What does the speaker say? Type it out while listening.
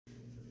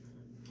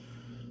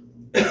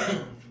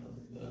God,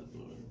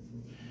 Lord.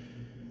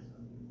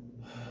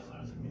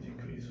 Lord, let me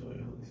decrease while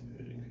your Holy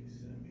Spirit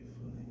increases in me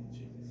fully in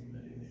Jesus'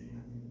 mighty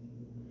name.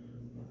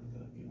 Father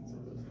God, give us the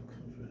words of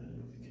comfort and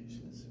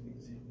edification that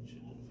speaks to your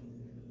children,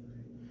 Father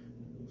God,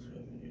 and those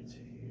who have an ear to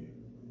hear.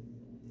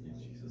 In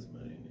Jesus'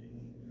 mighty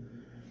name.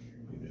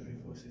 With every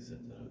voice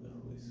except that of the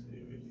Holy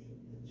Spirit.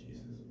 In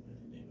Jesus' mighty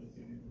name, I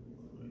give you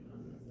glory,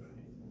 honor, and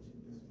praise. In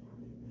Jesus'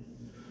 name, amen.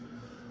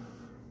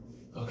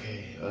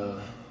 Okay,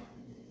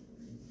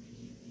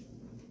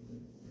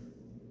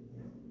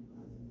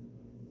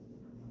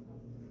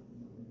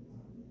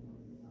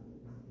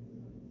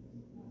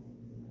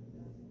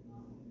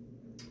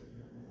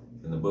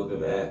 in the book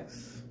of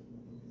Acts,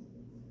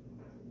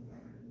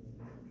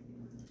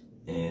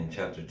 in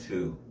chapter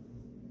 2,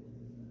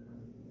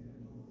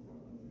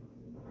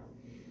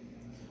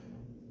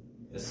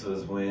 this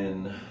was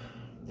when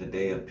the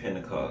day of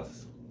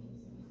Pentecost,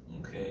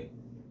 okay,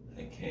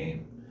 it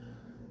came,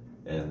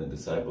 and the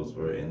disciples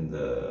were in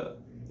the,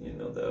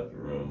 the upper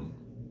room,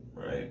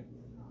 right?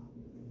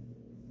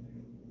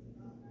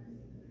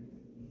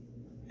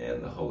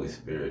 And the Holy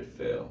Spirit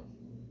fell,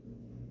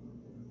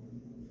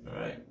 all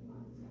right,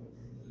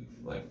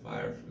 like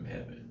fire from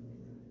heaven,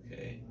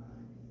 okay?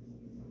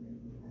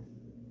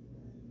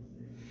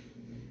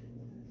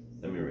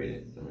 Let me read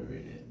it.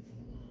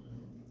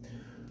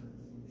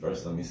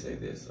 First, let me say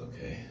this,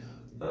 okay?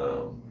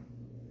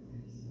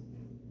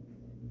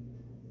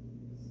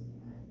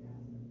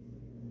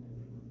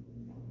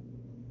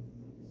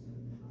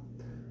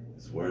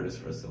 This word is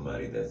for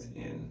somebody that's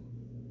in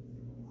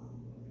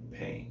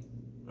pain,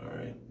 all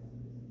right?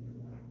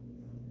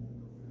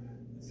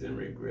 It's in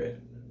regret.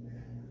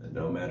 And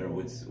no matter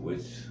which,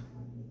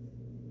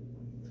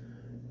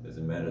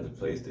 doesn't matter the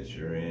place that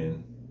you're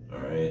in, all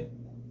right?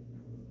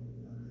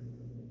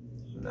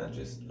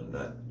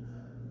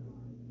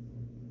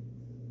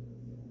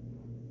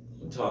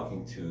 I'm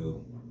talking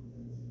to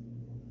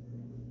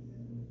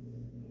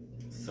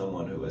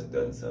someone who has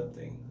done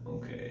something,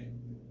 okay,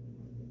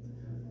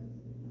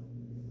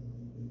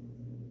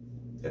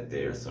 that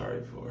they are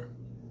sorry for,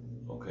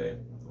 okay?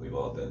 We've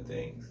all done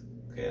things,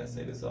 okay? I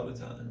say this all the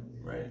time,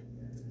 right?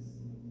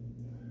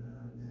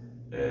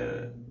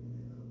 And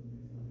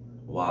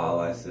while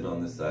I sit on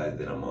the side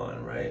that I'm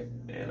on, right,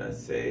 and I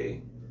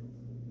say,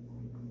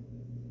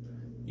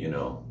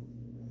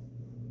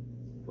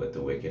 what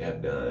the wicked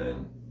have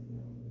done,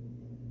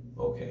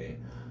 okay,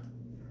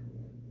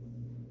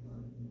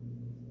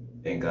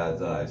 in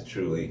God's eyes,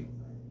 truly,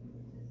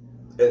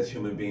 as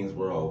human beings,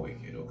 we're all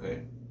wicked,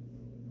 okay?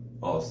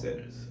 All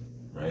sinners,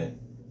 right?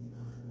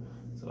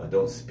 So I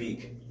don't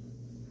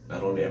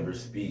ever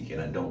speak,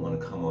 and I don't want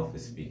to come off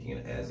as speaking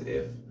as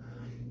if,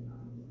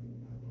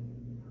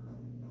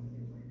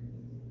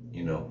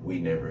 we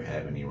never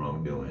have any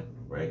wrongdoing,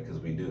 right? Because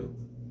we do,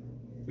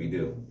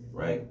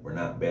 right? We're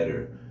not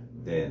better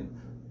than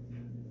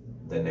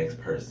the next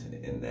person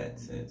in that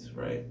sense,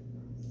 right?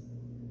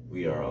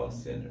 We are all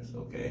sinners,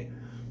 okay?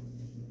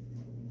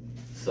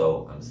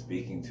 So I'm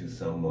speaking to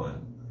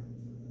someone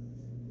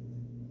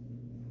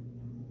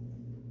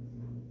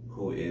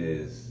who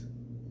is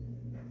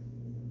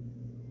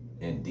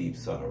in deep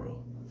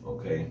sorrow,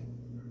 okay?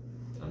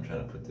 I'm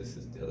trying to put this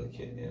as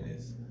delicate and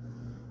as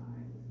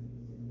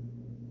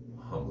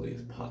humbly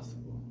as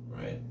possible,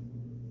 right?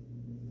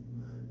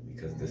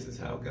 Because this is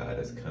how God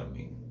is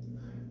coming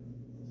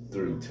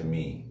through to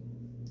me,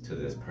 to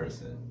this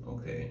person,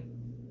 okay?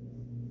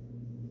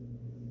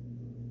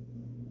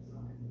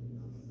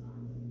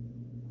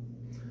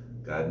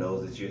 God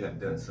knows that you have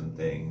done some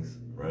things,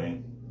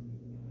 right?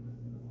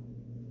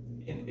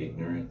 In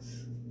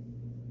ignorance,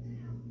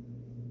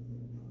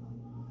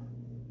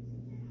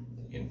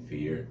 in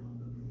fear,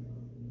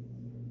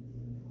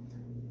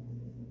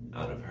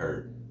 out of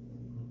hurt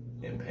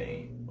and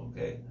pain,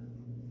 okay?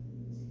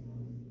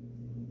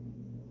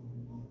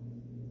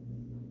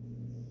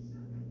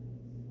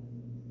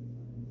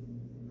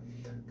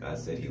 God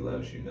said he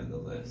loves you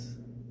nonetheless.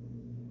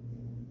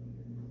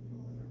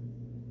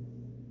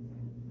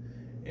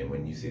 And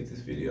when you see this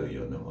video,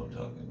 you'll know who I'm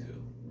talking to,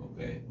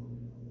 okay?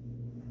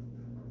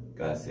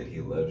 God said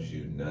he loves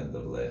you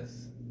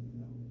nonetheless.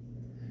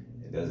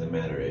 It doesn't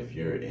matter if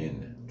you're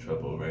in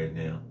trouble right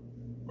now,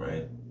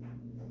 right?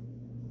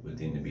 Would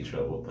deem to be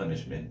trouble,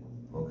 punishment,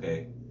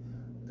 okay?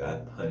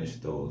 God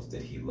punished those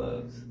that he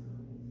loves,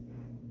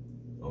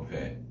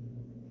 okay?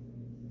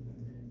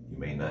 You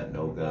may not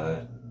know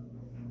God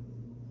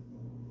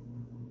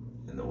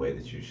in the way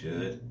that you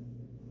should.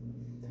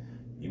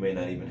 You may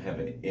not even have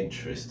an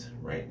interest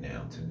right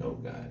now to know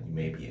God. You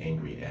may be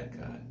angry at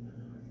God,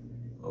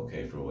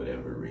 okay, for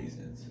whatever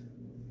reasons,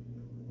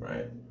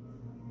 right?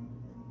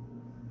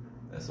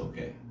 That's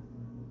okay.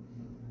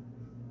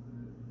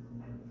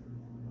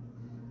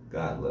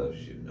 God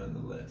loves you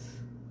nonetheless.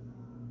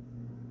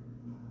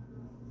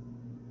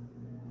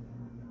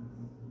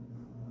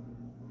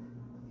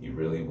 He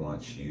really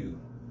wants you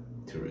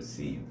to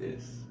receive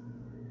this.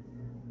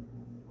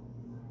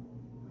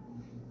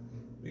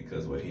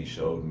 Because what he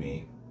showed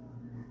me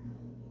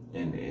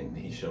And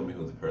he showed me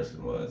who the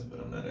person was, but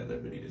I'm not at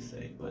liberty to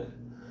say. But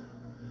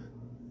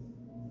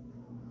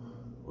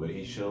what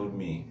he showed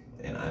me,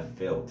 and I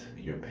felt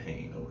your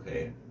pain,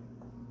 okay?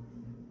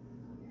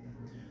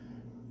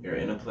 You're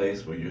in a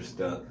place where you're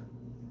stuck,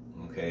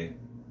 okay?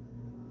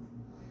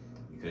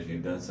 Because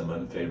you've done some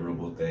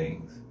unfavorable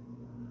things,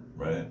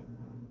 right?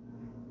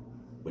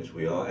 Which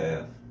we all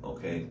have,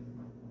 okay?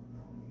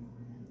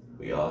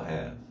 We all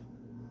have.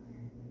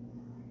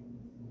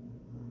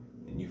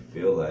 And you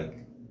feel like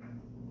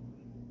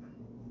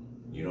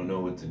you don't know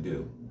what to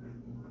do.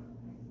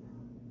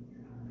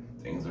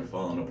 Things are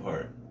falling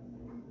apart.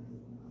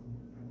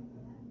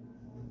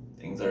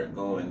 Things aren't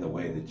going the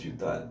way that you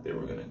thought they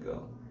were gonna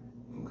go,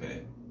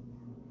 okay?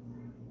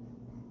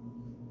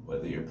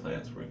 Whether your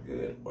plans were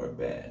good or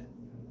bad.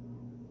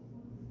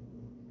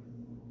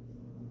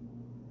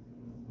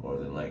 More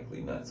than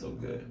likely not so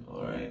good,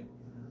 all right?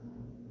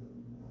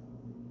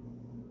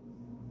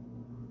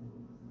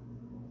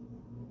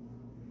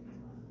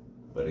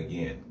 But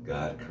again,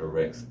 God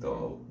corrects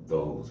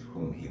those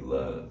whom he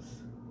loves.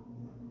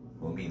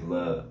 Whom he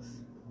loves.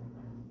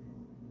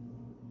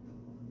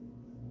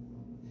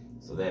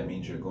 So that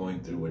means you're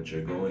going through what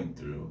you're going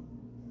through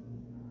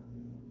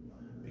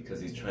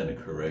because he's trying to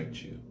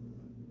correct you.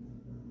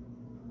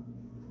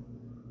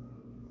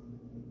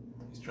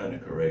 He's trying to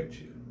correct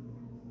you.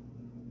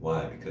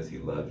 Why? Because he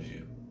loves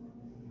you.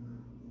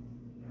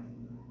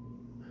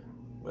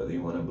 Whether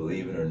you want to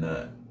believe it or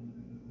not,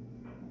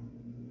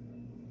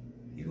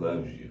 he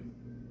loves you.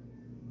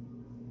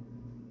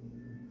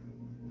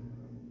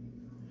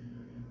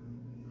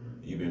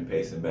 You've been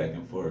pacing back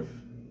and forth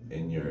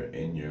in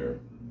your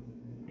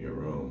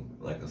room,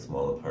 like a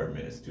small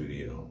apartment, a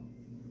studio,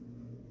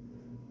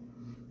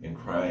 and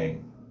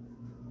crying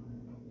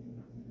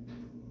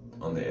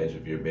on the edge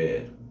of your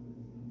bed.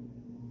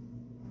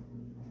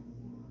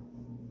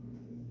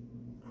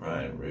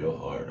 Crying real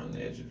hard on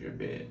the edge of your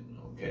bed,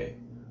 okay?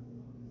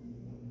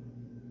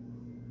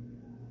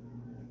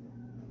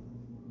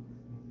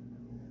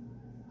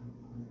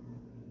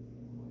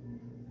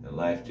 And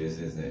life just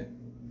isn't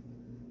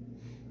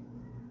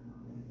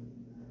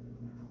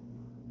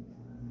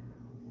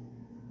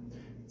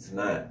it's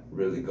not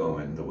really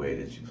going the way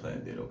that you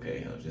planned it,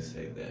 okay? I'll just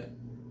say that.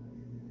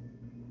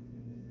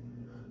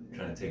 I'm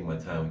trying to take my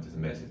time with this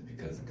message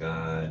because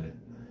God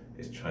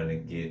is trying to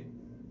get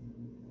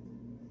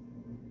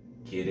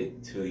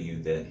it to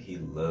you that he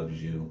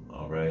loves you,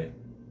 all right?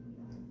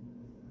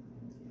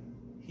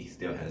 He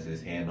still has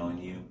his hand on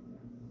you,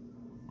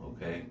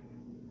 okay?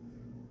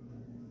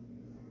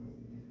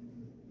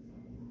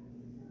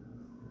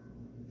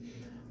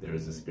 There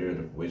is a spirit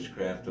of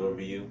witchcraft over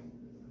you,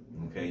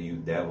 okay?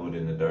 You've dabbled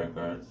in the dark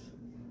arts,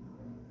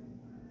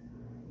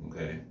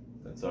 okay?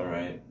 That's all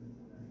right.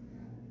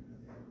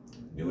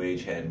 New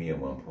Age had me at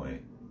one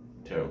point,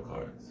 tarot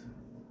cards.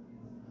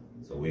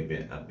 So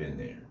I've been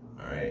there,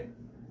 all right?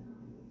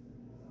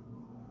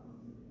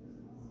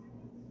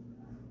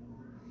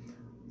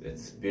 That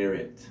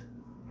spirit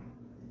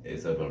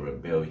is of a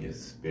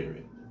rebellious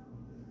spirit.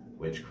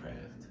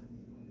 Witchcraft.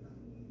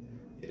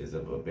 It is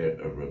of a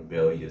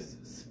rebellious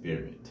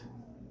spirit.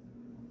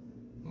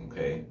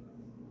 Okay?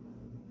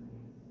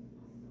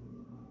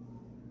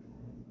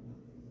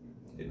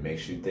 It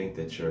makes you think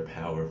that you're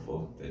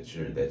powerful, that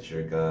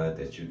you're God,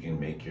 that you can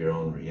make your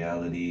own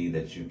reality,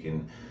 that you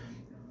can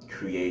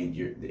create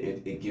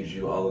it gives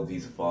you all of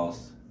these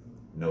false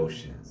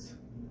notions.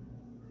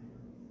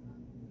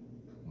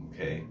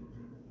 Okay?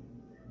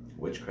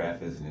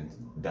 Witchcraft is in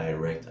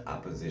direct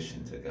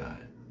opposition to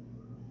God.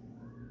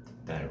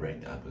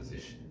 Direct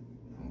opposition.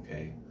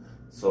 Okay?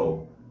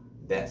 So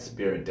that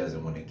spirit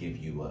doesn't want to give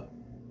you up.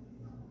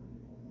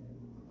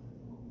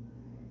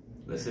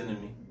 Listen to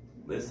me.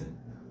 Listen.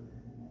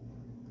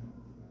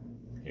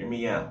 Hear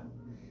me out.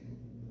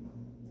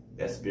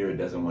 That spirit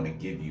doesn't want to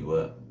give you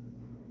up.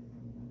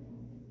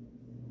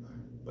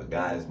 But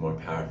God is more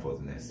powerful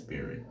than that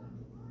spirit.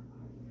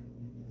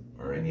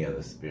 Or any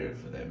other spirit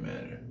for that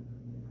matter.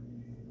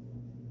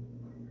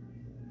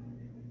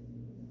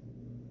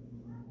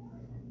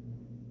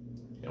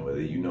 And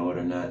whether you know it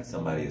or not,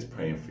 somebody is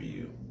praying for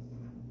you.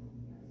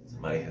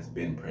 Somebody has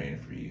been praying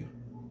for you.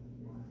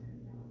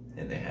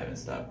 And they haven't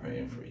stopped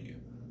praying for you.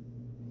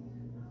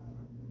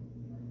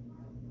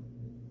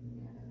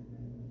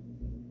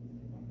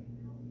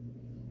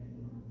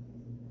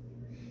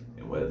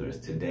 And whether it's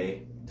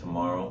today,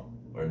 tomorrow,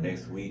 or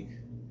next week,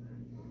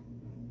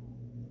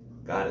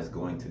 God is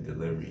going to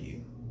deliver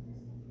you.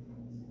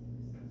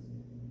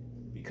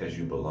 Because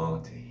you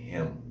belong to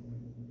him.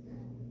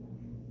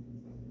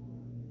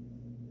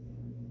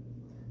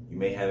 You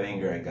may have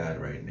anger at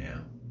God right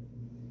now.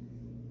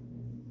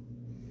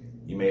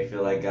 You may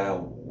feel like,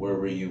 God, where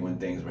were you when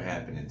things were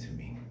happening to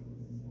me?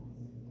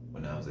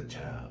 When I was a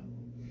child.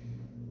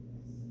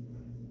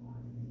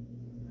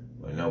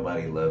 When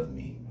nobody loved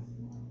me.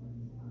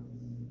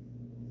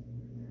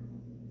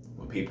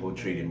 When people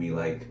treated me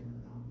like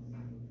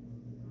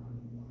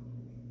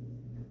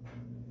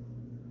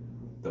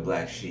the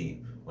black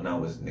sheep. When I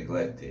was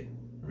neglected,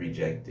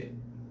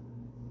 rejected.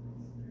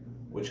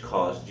 which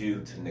caused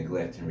you to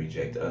neglect and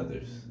reject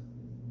others.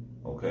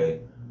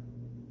 Okay?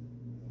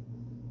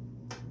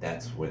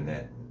 That's when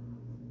that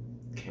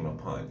came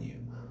upon you.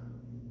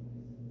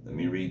 Let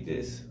me read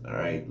this. All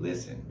right,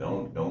 listen.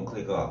 Don't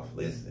click off.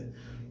 Listen.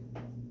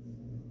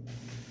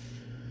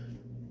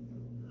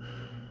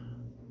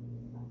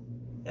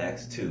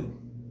 Acts 2.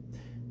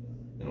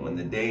 And when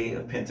the day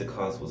of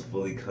Pentecost was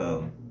fully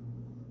come,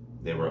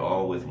 they were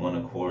all with one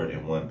accord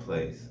in one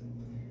place.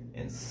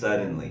 And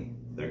suddenly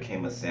there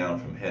came a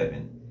sound from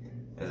heaven,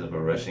 as of a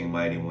rushing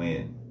mighty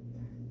wind,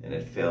 and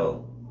it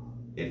filled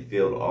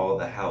all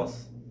the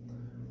house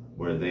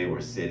where they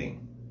were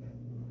sitting.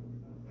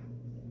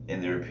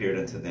 And there appeared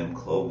unto them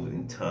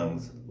cloven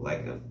tongues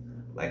like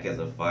as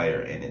a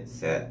fire, and it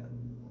sat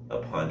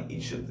upon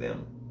each of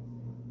them.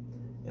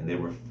 And they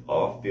were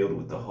all filled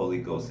with the Holy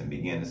Ghost, and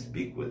began to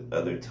speak with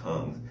other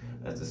tongues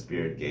as the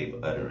Spirit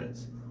gave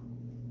utterance.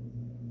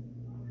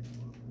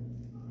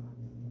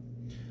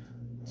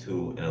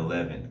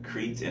 2:11.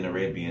 Cretes and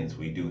Arabians,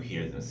 we do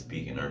hear them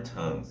speak in our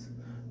tongues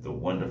the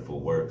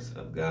wonderful works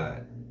of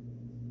God.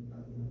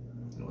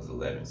 It was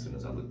 11 as soon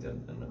as I looked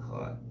at the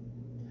clock.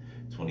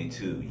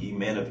 22. Ye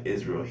men of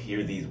Israel,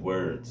 hear these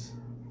words.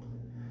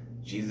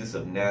 Jesus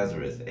of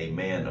Nazareth, a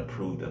man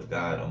approved of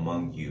God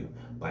among you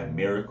by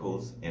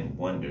miracles and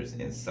wonders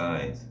and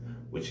signs,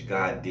 which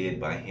God did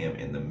by him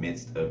in the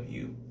midst of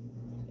you,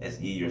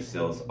 as ye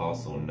yourselves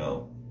also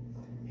know.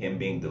 Him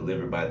being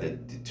delivered by the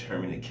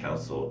determinate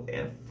counsel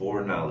and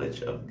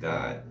foreknowledge of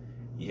God,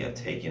 ye have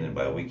taken, and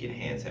by wicked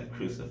hands have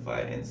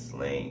crucified and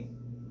slain,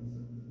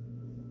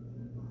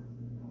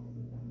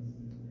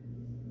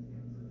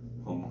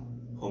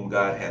 whom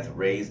God hath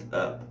raised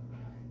up,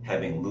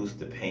 having loosed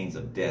the pains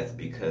of death,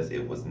 because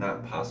it was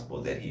not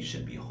possible that he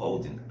should be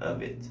holden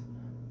of it.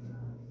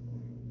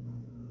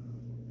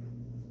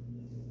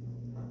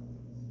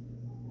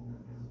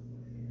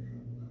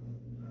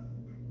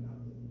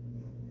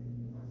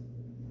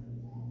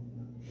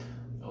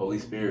 The Holy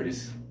Spirit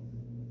is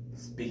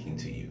speaking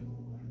to you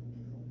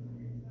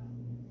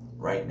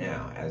right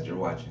now as you're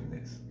watching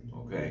this,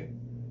 okay?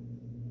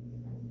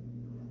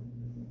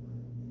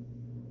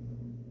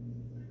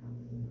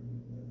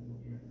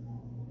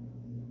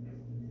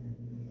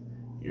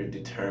 You're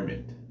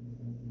determined.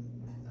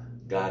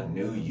 God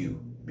knew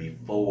you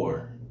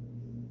before.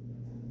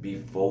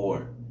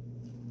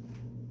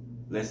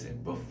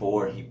 Listen,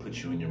 before he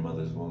put you in your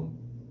mother's womb.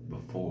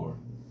 Before.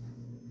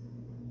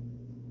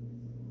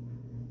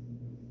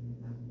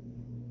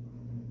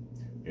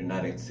 You're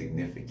not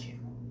insignificant.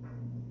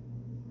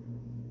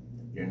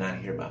 You're not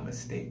here by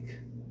mistake.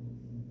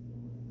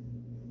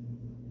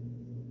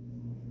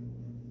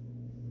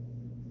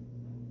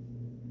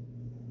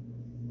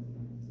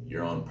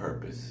 You're on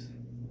purpose.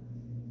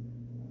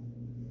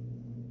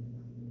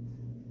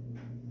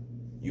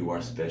 You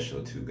are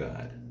special to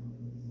God.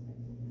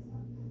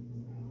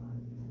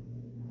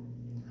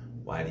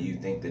 Why do you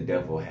think the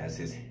devil has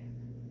his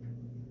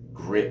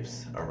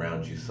grips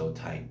around you so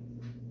tight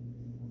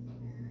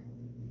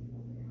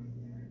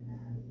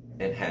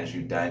and has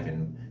you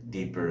diving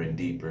deeper and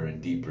deeper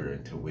and deeper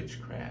into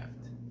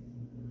witchcraft?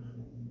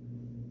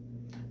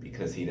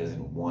 Because he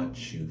doesn't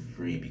want you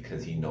free,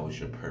 because he knows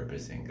your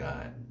purpose in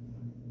God.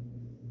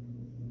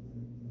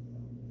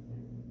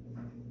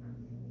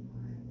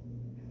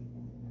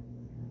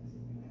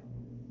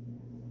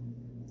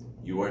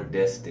 You are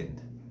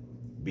destined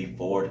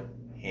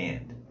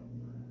beforehand.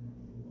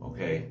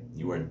 Okay?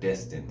 You are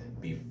destined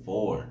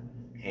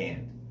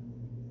beforehand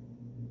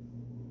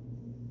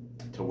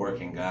to work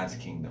in God's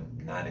kingdom,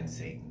 not in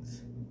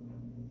Satan's.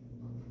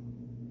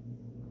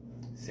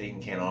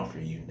 Satan can't offer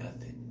you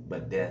nothing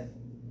but death.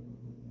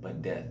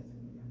 But death.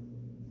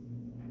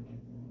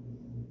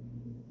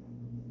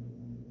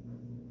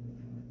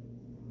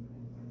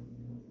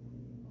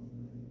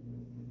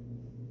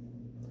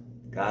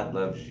 God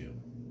loves you.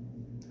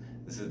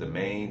 This is the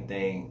main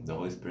thing the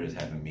Holy Spirit is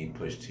having me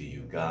push to you.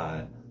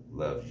 God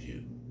loves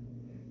you.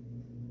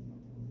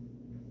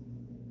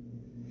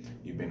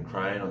 You've been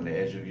crying on the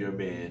edge of your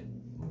bed.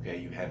 Okay?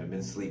 You haven't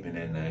been sleeping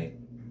at night.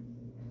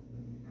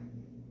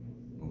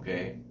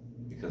 Okay?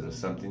 Because of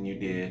something you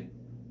did.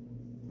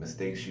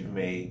 Mistakes you've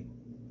made.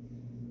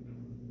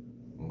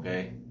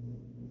 Okay?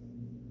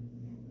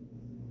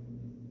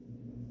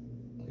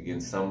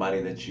 Against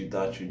somebody that you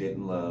thought you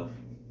didn't love.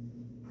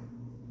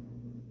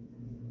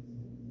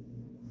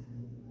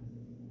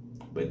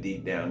 But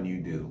deep down you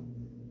do.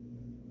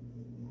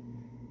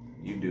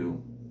 You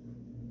do.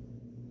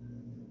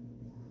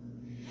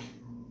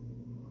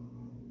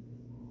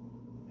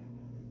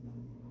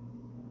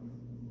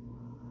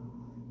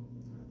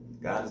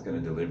 God is going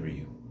to deliver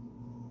you.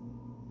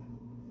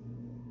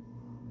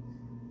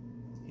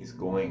 He's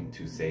going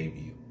to save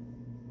you.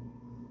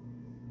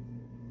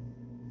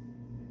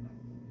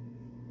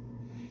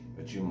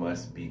 But you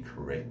must be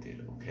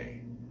corrected,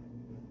 okay?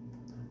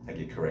 I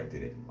get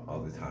corrected it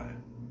all the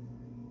time.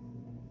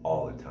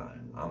 All the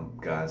time. I'm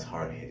God's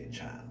hard-headed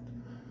child.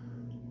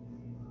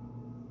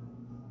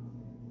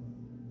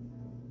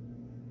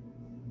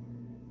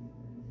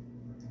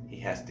 He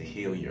has to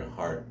heal your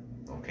heart,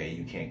 Okay,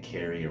 you can't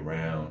carry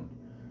around.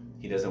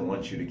 He doesn't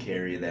want you to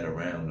carry that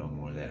around no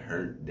more. That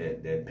hurt,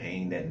 that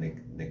pain, that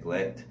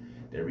neglect,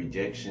 that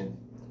rejection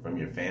from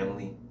your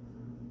family,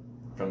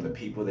 from the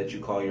people that you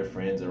call your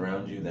friends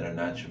around you that are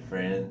not your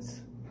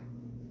friends.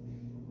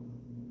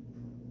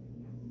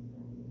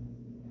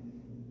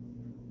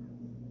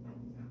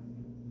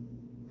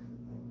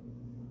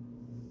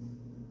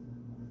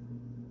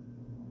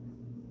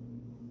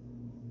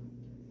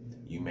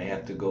 You may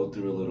have to go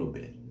through a little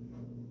bit.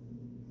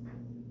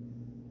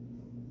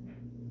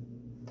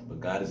 But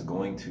God is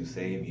going to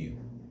save you.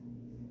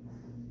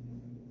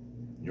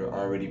 You're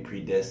already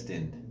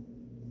predestined.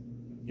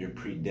 You're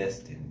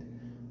predestined.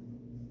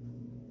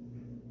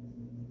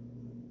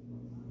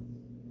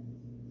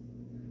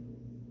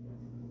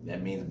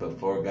 That means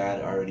before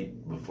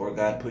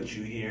God put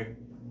you here,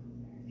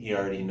 He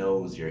already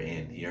knows your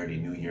end. He already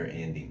knew your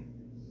ending.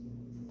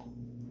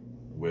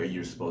 Where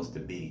you're supposed to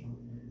be.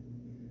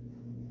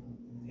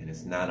 And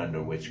it's not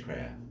under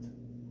witchcraft.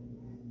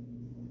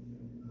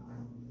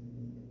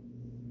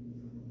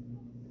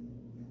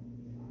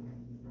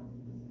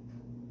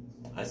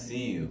 I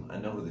see you. I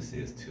know who this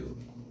is too.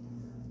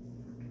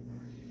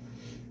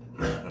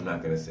 I'm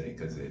not going to say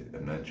because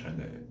I'm not trying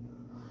to...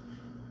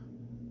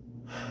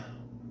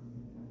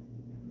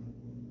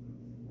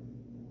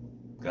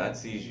 God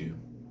sees you.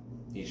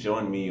 He's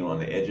showing me you on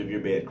the edge of your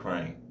bed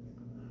crying.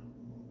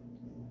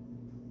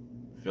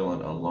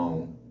 Feeling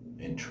alone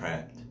and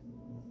trapped.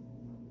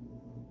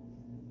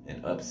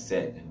 And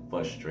upset and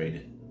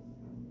frustrated.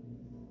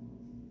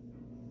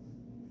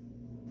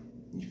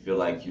 You feel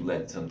like you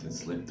let something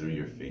slip through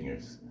your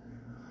fingers.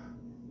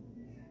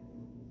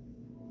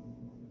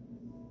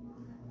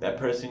 That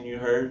person you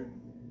hurt,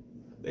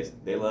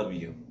 they love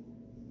you.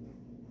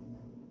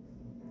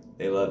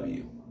 They love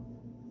you.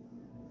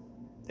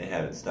 They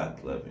haven't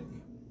stopped loving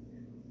you.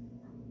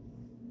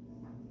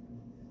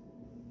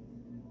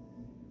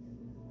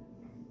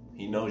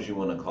 He knows you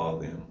want to call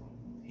them.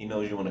 He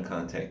knows you want to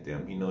contact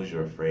them. He knows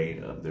you're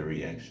afraid of the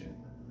reaction.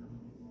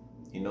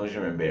 He knows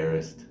you're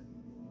embarrassed.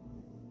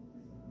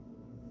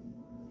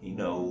 He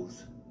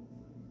knows.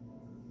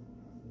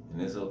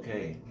 And it's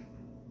okay.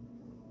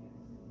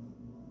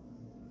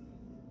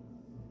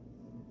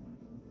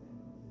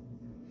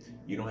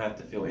 You don't have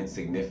to feel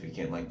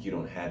insignificant like you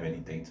don't have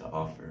anything to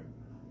offer.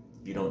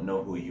 You don't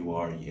know who you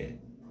are yet.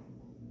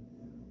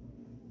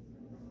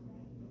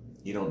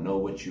 You don't know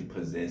what you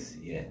possess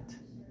yet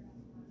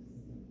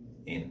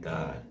in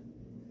God.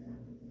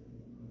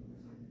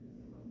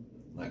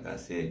 Like I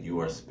said, you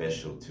are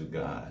special to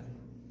God.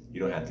 You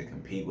don't have to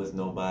compete with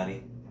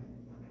nobody.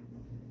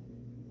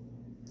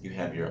 You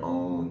have your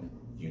own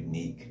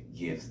unique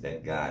gifts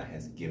that God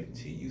has given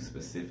to you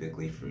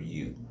specifically for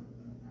you.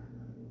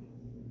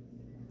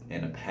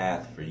 And a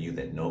path for you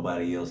that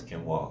nobody else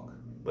can walk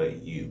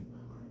but you.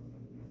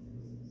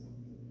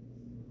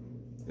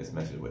 This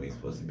message wasn't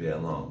supposed to be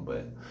that long,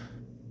 but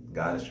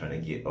God is trying to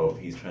get over.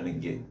 He's trying to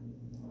get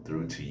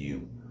through to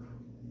you.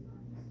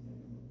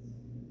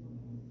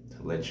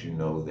 To let you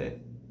know that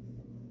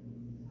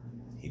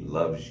He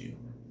loves you.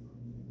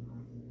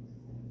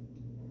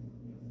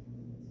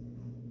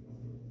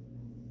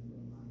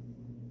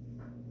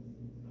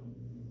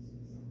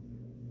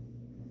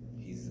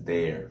 He's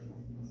there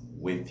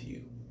with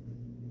you.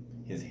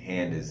 His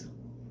hand is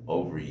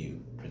over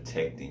you,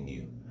 protecting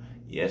you.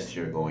 Yes,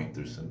 you're going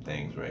through some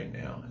things right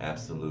now,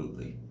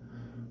 absolutely,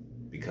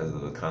 because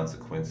of the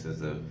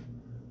consequences of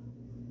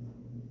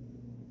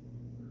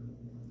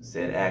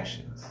said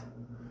actions,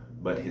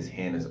 but His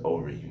hand is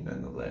over you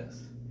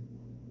nonetheless.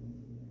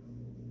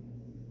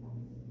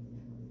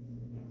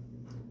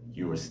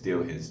 You are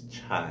still His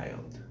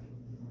child,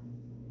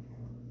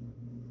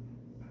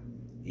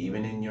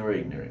 even in your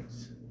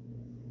ignorance.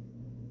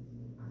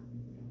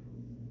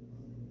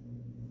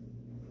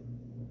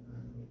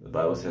 The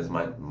Bible says,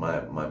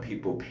 my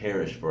people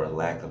perish for a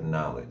lack of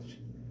knowledge.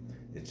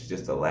 It's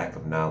just a lack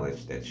of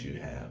knowledge that you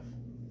have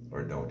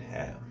or don't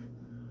have.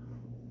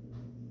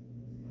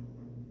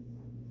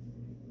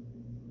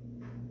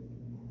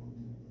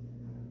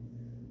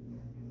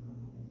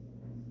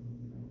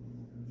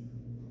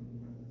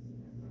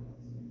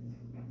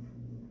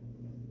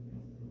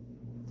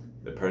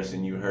 The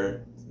person you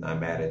hurt is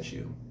not mad at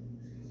you.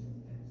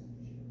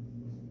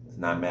 It's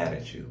not mad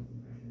at you.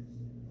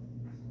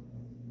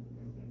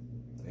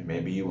 And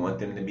maybe you want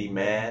them to be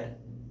mad.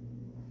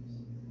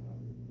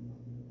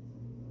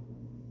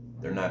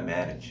 They're not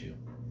mad at you.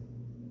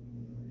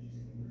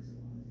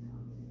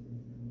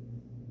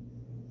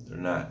 They're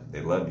not.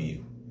 They love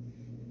you.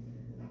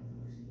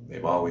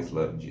 They've always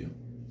loved you.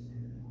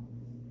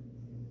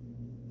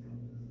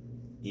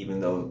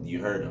 Even though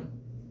you hurt them,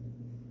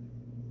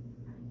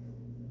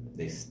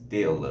 they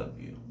still love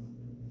you.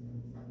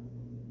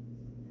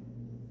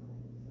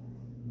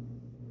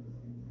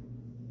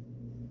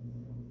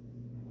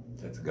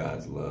 That's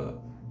God's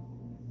love.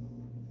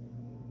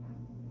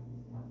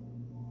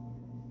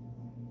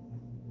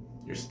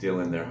 You're still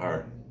in their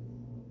heart.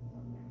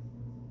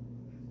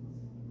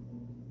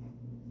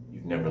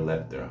 You've never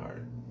left their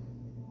heart.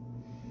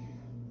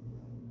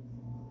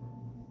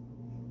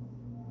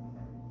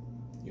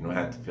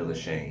 feel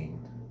ashamed.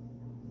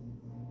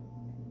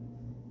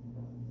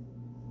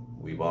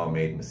 We've all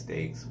made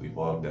mistakes. We've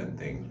all done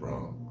things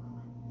wrong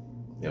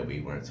that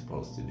we weren't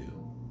supposed to do.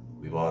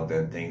 We've all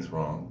done things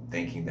wrong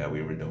thinking that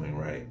we were doing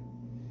right.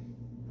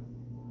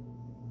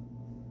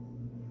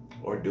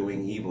 Or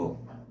doing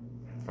evil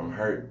from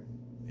hurt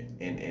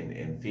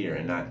and fear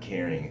and not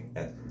caring,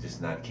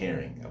 just not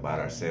caring about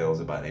ourselves,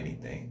 about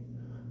anything.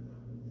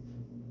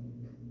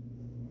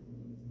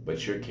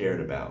 But you're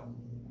cared about.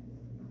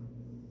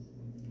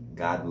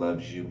 God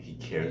loves you. He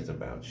cares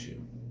about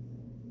you.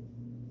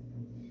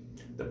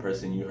 The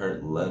person you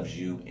hurt loves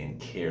you and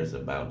cares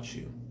about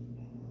you.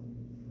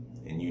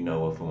 And you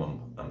know of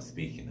whom I'm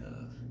speaking of.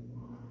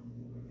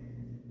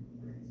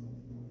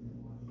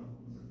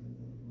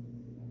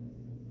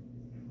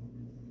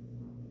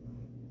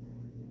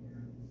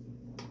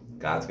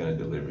 God's going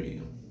to deliver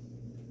you.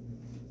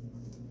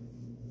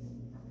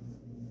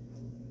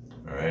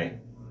 All right?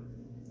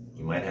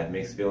 You might have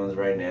mixed feelings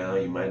right now.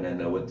 You might not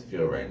know what to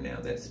feel right now.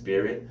 That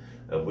spirit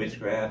of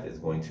witchcraft is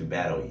going to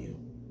battle you.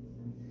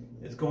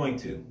 It's going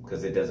to,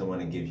 because it doesn't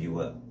want to give you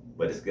up.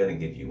 But it's going to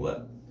give you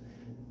up.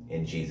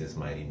 In Jesus'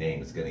 mighty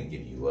name, it's going to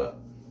give you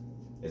up.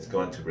 It's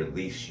going to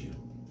release you.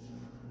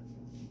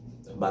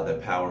 By the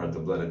power of the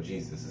blood of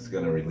Jesus, it's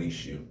going to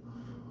release you.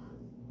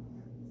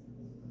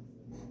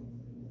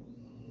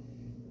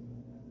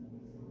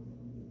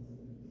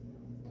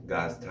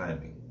 God's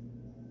timing.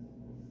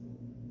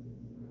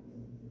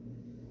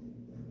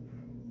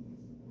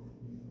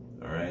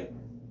 All right?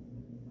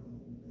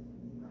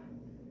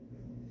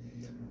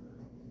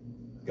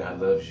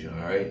 God loves you,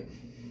 all right?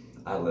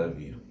 I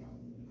love you.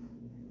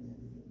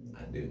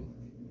 I do.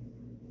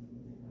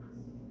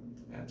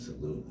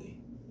 Absolutely.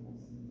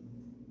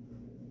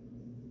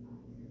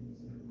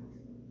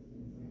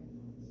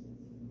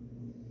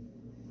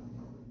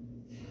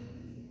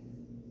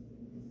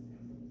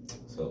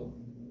 So,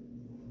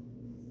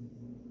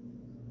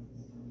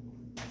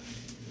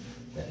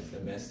 that is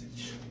the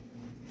message.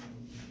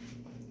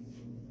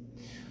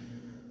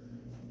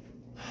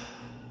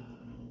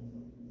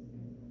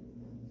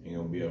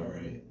 You're going to be all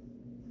right.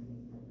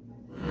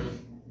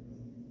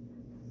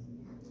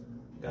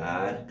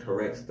 God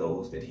corrects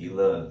those that he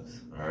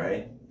loves, all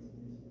right?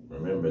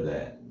 Remember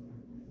that.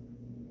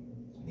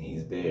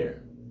 He's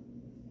there.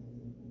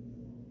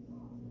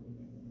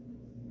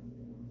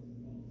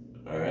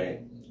 All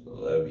right?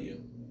 Love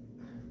you.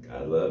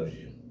 God loves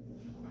you.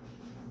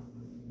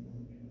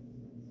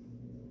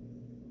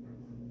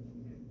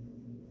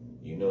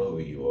 You know who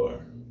you are.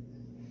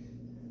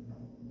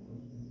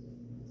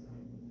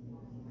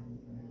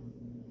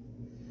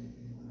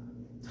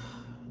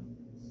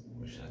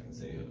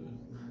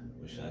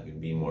 Wish I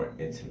could be more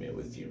intimate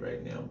with you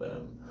right now,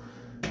 but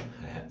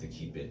I have to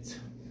keep it.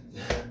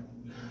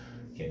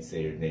 Can't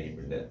say your name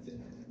or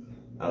nothing.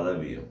 I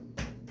love you.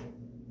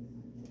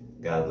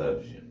 God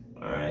loves you.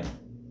 All right?